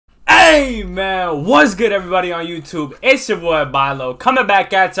Hey man, what's good everybody on YouTube? It's your boy ItzBilo coming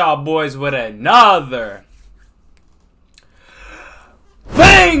back at y'all boys with another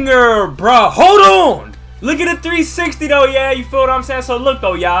banger, bro. Hold on. Look at the 360 though, yeah, you feel what I'm saying? So look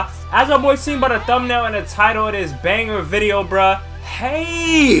though, y'all, as y'all boys seen by the thumbnail and the title of this banger video, bro.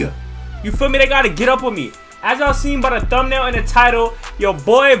 Hey, you feel me? They gotta get up with me. As y'all seen by the thumbnail and the title, your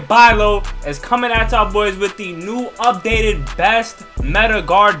boy ItzBilo is coming at y'all boys with the new updated best meta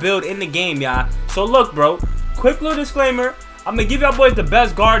guard build in the game, y'all. So look, bro, quick little disclaimer. I'm gonna give y'all boys the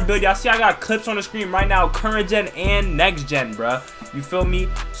best guard build. Y'all see I got clips on the screen right now, current gen and next gen, bro. You feel me?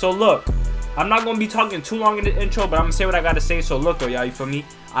 So look, I'm not gonna be talking too long in the intro, but I'm gonna say what I gotta say. So look though, y'all, you feel me?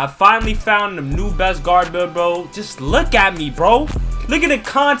 I finally found the new best guard build, bro. Just look at me, bro. Look at the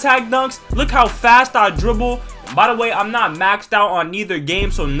contact dunks. Look how fast I dribble. By the way, I'm not maxed out on neither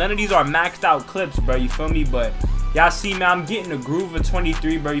game, so none of these are maxed out clips, bro. You feel me? But y'all see, man, I'm getting the groove of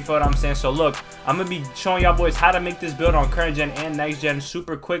 23, bro. You feel what I'm saying? So look, I'm gonna be showing y'all boys how to make this build on current gen and next gen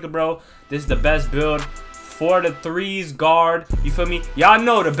super quick, bro. This is the best build for the threes guard. You feel me? Y'all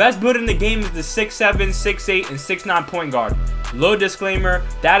know the best build in the game is the 6'7", 6'8", and 6'9" point guard. Little disclaimer,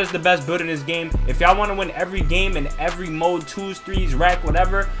 that is the best build in this game. If y'all want to win every game in every mode, 2s, 3s, rack,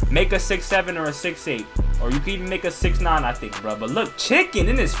 whatever, make a 6'7" or a 6'8". Or you can even make a 6'9", I think, bro. But look, chicken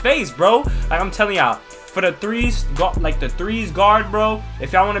in his face, bro. Like I'm telling y'all, for the threes, like the threes guard, bro,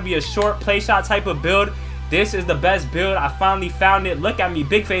 if y'all want to be a short play shot type of build, this is the best build. I finally found it. Look at me,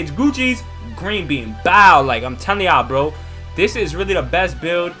 big fades, Gucci's, green bean, bow. Like I'm telling y'all, bro, this is really the best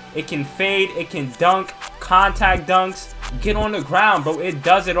build. It can fade, it can dunk, contact dunks, get on the ground, bro. It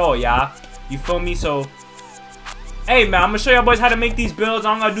does it all, y'all. You feel me? So hey man, I'm gonna show y'all boys how to make these builds.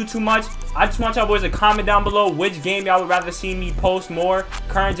 I'm not gonna do too much. I just want y'all boys to comment down below which game y'all would rather see me post more,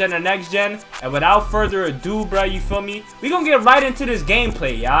 current gen or next gen. And without further ado, bro, you feel me, we gonna get right into this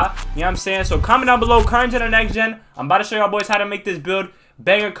gameplay, y'all. You know what I'm saying? So comment down below, current gen or next gen. I'm about to show y'all boys how to make this build.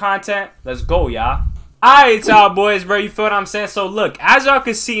 Banger content. Let's go, y'all. Alright, y'all boys, bro, you feel what I'm saying? So look, as y'all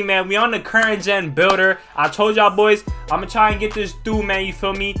can see, man, we on the current gen builder. I told y'all boys, I'm gonna try and get this through, man, you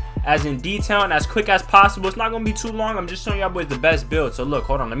feel me, as in detail and as quick as possible. It's not gonna be too long. I'm just showing y'all boys the best build. So look,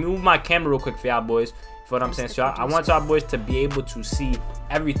 hold on, let me move my camera real quick for y'all boys. You feel what I'm saying? So I want y'all boys to be able to see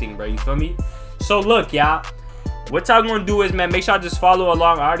everything, bro, you feel me? So look, y'all, what y'all gonna do is, man, make sure y'all just follow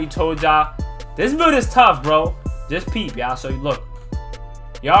along. I already told y'all this build is tough, bro. Just peep, y'all. So look,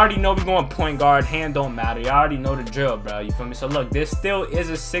 you already know we going point guard, hand don't matter. You already know the drill, bro. You feel me? So look, this still is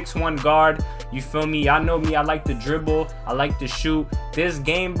a 6'1" guard. You feel me? Y'all know me. I like to dribble. I like to shoot. This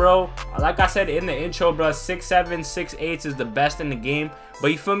game, bro, like I said in the intro, bro, 6'7", 6'8" is the best in the game. But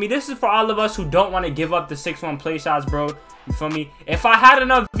you feel me? This is for all of us who don't want to give up the 6'1" play shots, bro. You feel me? If I had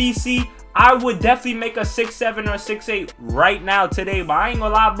enough VC, I would definitely make a 6'7" or a 6'8" right now today. But I ain't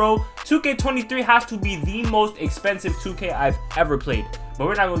gonna lie, bro, 2K23 has to be the most expensive 2K I've ever played. But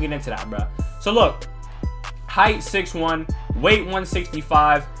we're not gonna get into that, bro. So look, height 6'1", weight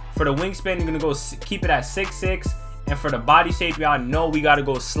 165. For the wingspan, you're gonna go keep it at 6'6". And for the body shape, y'all know we gotta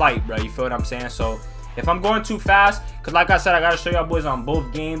go slight, bro. You feel what I'm saying? So if I'm going too fast, because like I said, I gotta show y'all boys on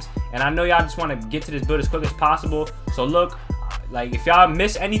both games, and I know y'all just want to get to this build as quick as possible. So look, like if y'all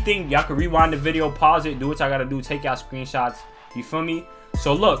miss anything, y'all can rewind the video, pause it, do what y'all gotta do, take y'all screenshots. You feel me?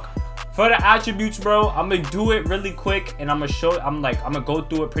 So look, for the attributes, bro, I'm gonna do it really quick, and I'm gonna go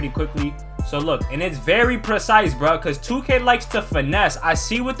through it pretty quickly. So look, and it's very precise, bro, because 2K likes to finesse. I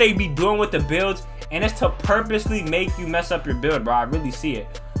see what they be doing with the builds, and it's to purposely make you mess up your build, bro. I really see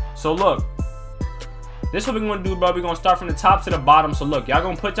it. So look, this is what we're gonna do, bro. We're gonna start from the top to the bottom. So look, y'all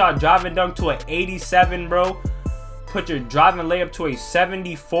gonna put y'all driving dunk to an 87, bro. Put your driving layup to a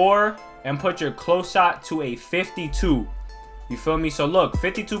 74, and put your close shot to a 52. You feel me? So look,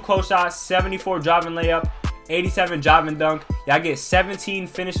 52 close shot, 74 driving layup, 87 driving dunk. Y'all get 17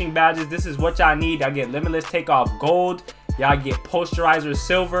 finishing badges. This is what y'all need. Y'all get limitless takeoff gold. Y'all get posterizer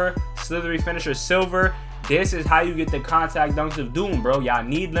silver, slithery finisher silver. This is how you get the contact dunks of doom, bro. Y'all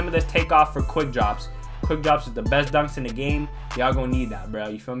need limitless takeoff for quick drops. Quick drops is the best dunks in the game. Y'all gonna need that, bro.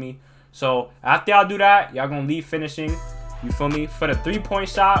 You feel me? So after y'all do that, y'all gonna leave finishing. You feel me? For the three-point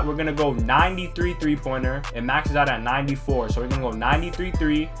shot, we're gonna go 93 three-pointer. It maxes out at 94. So we're gonna go 93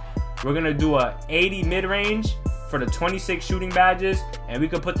 3. We're gonna do a 80 mid-range for the 26 shooting badges, and we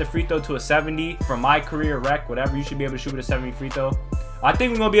could put the free throw to a 70 for my career rec. Whatever, you should be able to shoot with a 70 free throw. I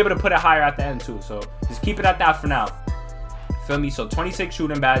think we're gonna be able to put it higher at the end too. So just keep it at that for now. Feel me? So 26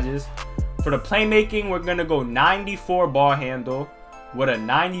 shooting badges. For the playmaking, we're gonna go 94 ball handle with a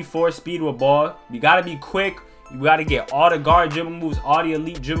 94 speed with ball. You gotta be quick. You gotta get all the guard dribble moves, all the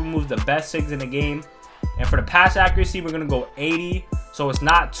elite dribble moves, the best 6 in the game. And for the pass accuracy, we're gonna go 80 so it's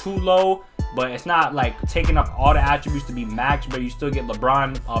not too low, but it's not like taking up all the attributes to be maxed, but you still get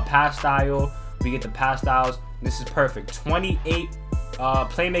LeBron pass style. We get the pass styles. This is perfect. 28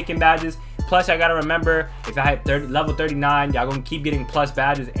 playmaking badges. Plus, I gotta remember, if I hit level 39, y'all gonna keep getting plus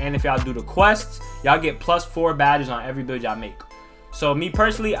badges. And if y'all do the quests, y'all get plus 4 badges on every build y'all make. So me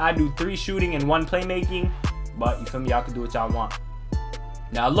personally, I do 3 shooting and 1 playmaking. But you feel me, y'all can do what y'all want.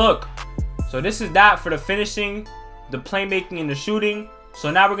 Now look, so this is that for the finishing, the playmaking, and the shooting.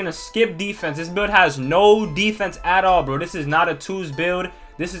 So now we're gonna skip defense. This build has no defense at all, bro. This is not a 2s build.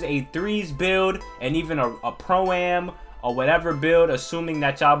 This is a 3s build, and even a pro-am or whatever build, assuming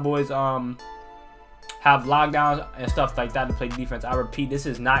that y'all boys have lockdowns and stuff like that to play defense. I repeat, this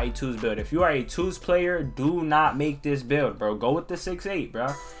is not a 2s build. If you are a 2s player, do not make this build, bro. Go with the 6'8", bro.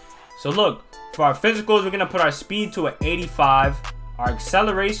 So look, for our physicals, we're gonna put our speed to an 85. Our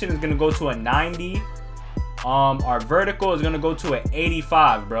acceleration is gonna go to a 90. Our vertical is gonna go to an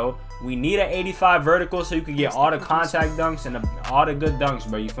 85, bro. We need an 85 vertical so you can get all the contact dunks and all the good dunks,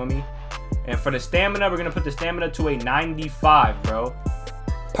 bro. You feel me? And for the stamina, we're gonna put the stamina to a 95, bro.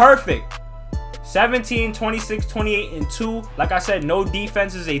 Perfect. 17, 26, 28, and 2. Like I said, no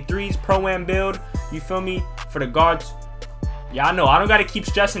defense is a 3s pro-am build. You feel me? For the guards, y'all know I don't gotta keep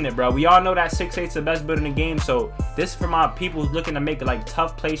stressing it, bro. We all know that 6'8 is the best build in the game. So this is for my people who's looking to make like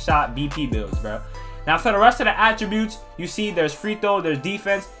tough play shot BP builds, bro. Now for the rest of the attributes, you see there's free throw, there's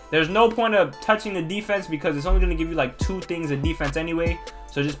defense. There's no point of touching the defense because it's only gonna give you like 2 things of defense anyway.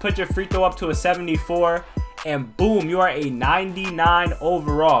 So just put your free throw up to a 74, and boom, you are a 99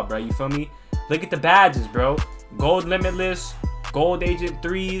 overall, bro. You feel me? Look at the badges, bro. Gold Limitless, Gold Agent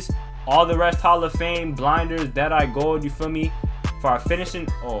 3s, all the rest Hall of Fame, Blinders, Deadeye Gold. You feel me? For our finishing,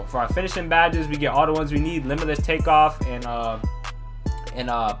 badges, we get all the ones we need: Limitless Takeoff and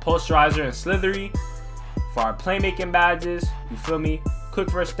Posterizer and Slithery. For our playmaking badges, you feel me? Quick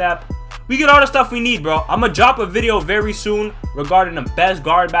First Step. We get all the stuff we need, bro. I'm gonna drop a video very soon regarding the best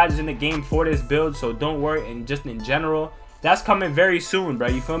guard badges in the game for this build, so don't worry. And just in general, that's coming very soon, bro.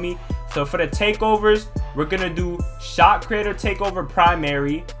 You feel me? So for the takeovers, we're gonna do Shot Creator Takeover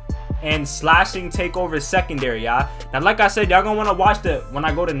Primary and Slashing Takeover Secondary, y'all. Now, like I said, y'all gonna wanna watch when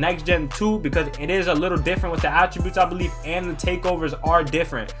I go to Next Gen 2 because it is a little different with the attributes, I believe, and the takeovers are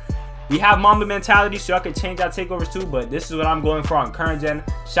different. We have Mamba mentality, so y'all can change our takeovers too, but this is what I'm going for on current gen: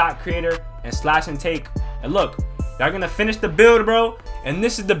 Shot Creator and Slash and Take. And look, y'all gonna finish the build, bro, and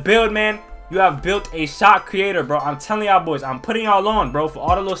this is the build, man. You have built a Shot Creator, bro. I'm telling y'all boys, I'm putting y'all on, bro. For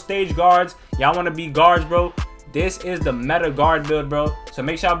all the little stage guards, y'all want to be guards, bro. This is the meta guard build, bro. So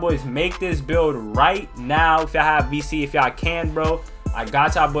make sure y'all boys make this build right now. If y'all have VC, if y'all can, bro. I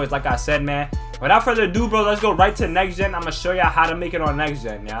got y'all boys, like I said, man. Without further ado, bro, let's go right to next gen. I'm gonna show y'all how to make it on next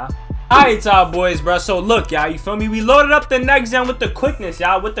gen, y'all. Alright, y'all boys, bro. So look, y'all, you feel me? We loaded up the next gen with the quickness,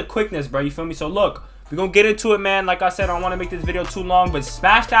 y'all. With the quickness, bro. You feel me? So look, we're gonna get into it, man. Like I said, I don't want to make this video too long, but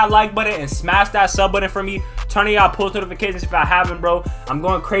smash that like button and smash that sub button for me. Turn on y'all post notifications if I haven't, bro. I'm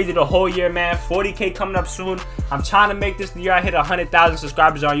going crazy the whole year, man. 40K coming up soon. I'm trying to make this the year I hit 100,000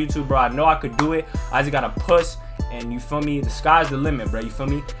 subscribers on YouTube, bro. I know I could do it. I just gotta push, and you feel me? The sky's the limit, bro. You feel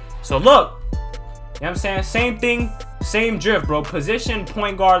me? So look, you know what I'm saying? Same thing, same drift, bro. Position,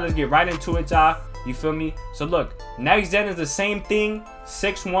 point guard. Let's get right into it, y'all. You feel me? So look, next gen is the same thing.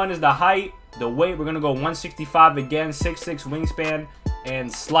 6'1" is the height. The weight, we're gonna go 165 again. 6'6" wingspan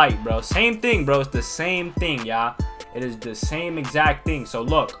and slight, bro. Same thing, bro. It's the same thing, y'all. It is the same exact thing. So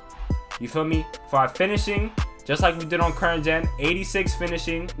look, you feel me? For our finishing, just like we did on current gen, 86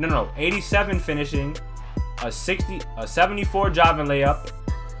 finishing. No, 87 finishing. A 74 driving layup.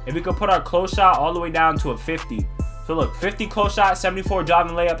 And we could put our close shot all the way down to a 50. So look, 50 close shot, 74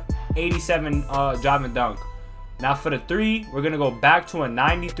 driving layup, 87 driving dunk. Now for the 3, we're gonna go back to a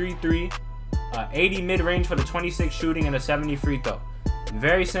 93 3. 80 mid-range for the 26 shooting and a 70 free throw.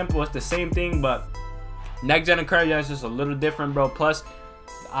 Very simple. It's the same thing, but next gen and current gen is just a little different, bro. Plus,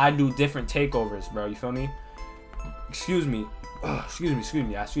 I do different takeovers, bro. You feel me? Excuse me. Excuse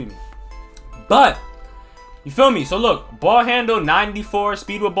me. But you feel me? So look, ball handle 94,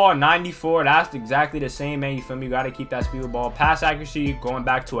 speed with ball 94. That's exactly the same, man. You feel me? You gotta keep that speed with ball. Pass accuracy going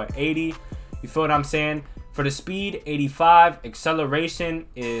back to an 80. You feel what I'm saying? For the speed, 85. Acceleration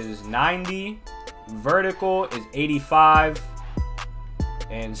is 90. Vertical is 85.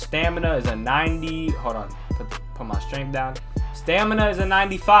 And stamina is a 90. Hold on. Put my strength down. Stamina is a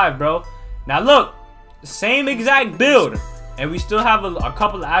 95, bro. Now look, same exact build. And we still have a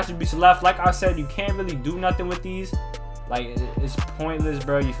couple of attributes left. Like I said, you can't really do nothing with these. Like, it's pointless,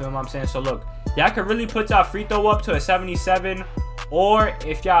 bro. You feel what I'm saying? So look, y'all can really put y'all free throw up to a 77. Or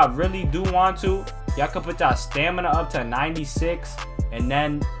if y'all really do want to, y'all can put y'all stamina up to 96 and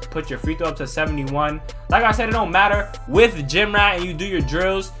then put your free throw up to 71. Like I said, it don't matter. With Gym Rat and you do your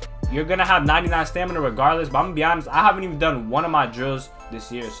drills, you're gonna have 99 stamina regardless. But I'm gonna be honest, I haven't even done one of my drills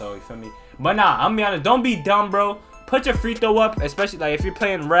this year, so you feel me? But nah, I'm gonna be honest, don't be dumb, bro. Put your free throw up, especially like if you're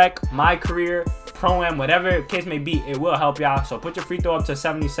playing rec, my career, pro-am, whatever the case may be, it will help y'all. So put your free throw up to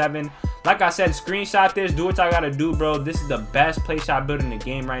 77. Like I said, screenshot this, do what I gotta do, bro. This is the best play shot build in the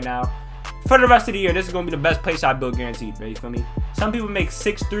game right now. For the rest of the year, this is gonna be the best play shot build guaranteed, bro. You feel me? Some people make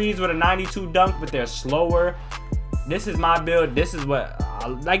 6 threes with a 92 dunk, but they're slower. This is my build. This is what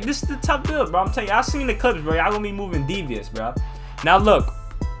like. This is the tough build, bro. I'm telling you, I seen the clips, bro. Y'all gonna be moving devious, bro. Now look,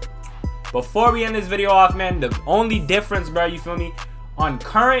 before we end this video off, man, the only difference, bro, you feel me, on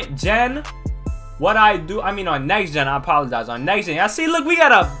current gen, what I do, I mean on next gen, I apologize, on next gen, I see, look, we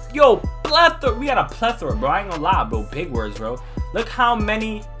got a plethora, bro. I ain't gonna lie, bro. Big words, bro. Look how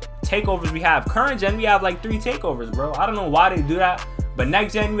many takeovers we have. Current gen, we have like 3 takeovers, bro. I don't know why they do that, but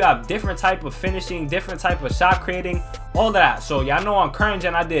next gen, we have different type of finishing, different type of shot creating, all of that. So y'all know on current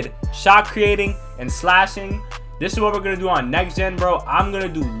gen, I did shot creating and slashing. This is what we're gonna do on next gen, bro. I'm gonna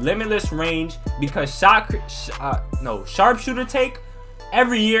do limitless range because sharpshooter take,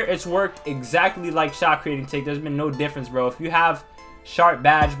 every year it's worked exactly like shot creating take. There's been no difference, bro. If you have sharp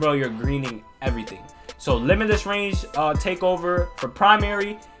badge, bro, you're greening everything. So limitless range takeover for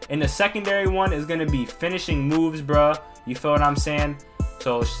primary, and the secondary one is gonna be finishing moves, bro. You feel what I'm saying?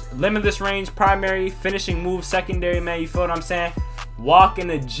 So limitless range primary, finishing moves secondary, man. You feel what I'm saying? Walk in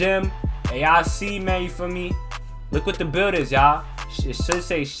the gym, y'all see, man. You feel me? Look what the build is, y'all. It should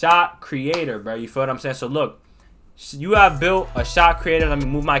say shot creator, bro. You feel what I'm saying? So look, you have built a shot creator. Let me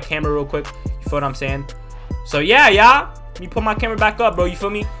move my camera real quick. You feel what I'm saying? So yeah, y'all. Let me put my camera back up, bro. You feel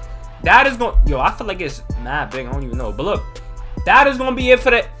me? That is going. Yo, I feel like it's mad big. I don't even know. But look, that is gonna be it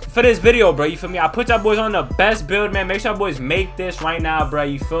for this video, bro. You feel me? I put y'all boys on the best build, man. Make sure y'all boys make this right now, bro.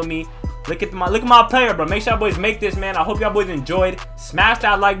 You feel me? Look at my player, bro. Make sure y'all boys make this, man. I hope y'all boys enjoyed. Smash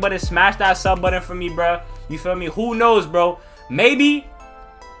that like button, smash that sub button for me, bro. You feel me? Who knows, bro? Maybe,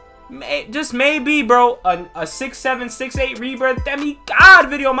 just maybe, bro, a 6'7", 6'8" rebirth Demigod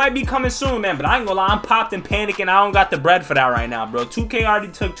video might be coming soon, man. But I ain't gonna lie, I'm popped and panicking. I don't got the bread for that right now, bro. 2K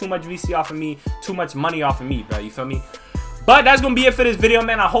already took too much VC off of me, too much money off of me, bro. You feel me? But that's gonna be it for this video,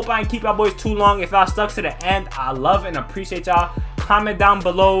 man. I hope I didn't keep y'all boys too long. If y'all stuck to the end, I love and appreciate y'all. Comment down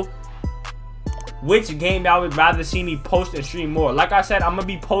below which game y'all would rather see me post and stream more. Like I said, I'm gonna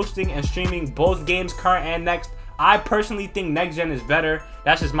be posting and streaming both games, current and next. I personally think next gen is better.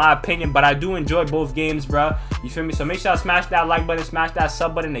 That's just my opinion, but I do enjoy both games, bro. You feel me? So make sure y'all smash that like button, smash that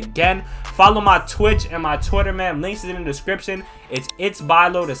sub button again. Follow my Twitch and my Twitter, man. Links is in the description. It's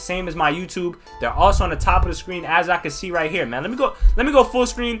ItzBilo, the same as my YouTube. They're also on the top of the screen, as I can see right here, man. Let me go full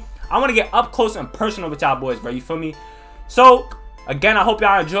screen. I want to get up close and personal with y'all boys, bro. You feel me? So again, I hope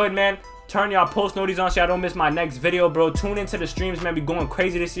y'all enjoyed, man. Turn y'all post notifications on so y'all don't miss my next video, bro. Tune into the streams, man. We going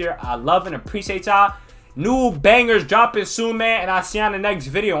crazy this year. I love and appreciate y'all. New bangers dropping soon, man. And I'll see you on the next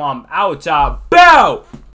video. I'm out, y'all. Bow!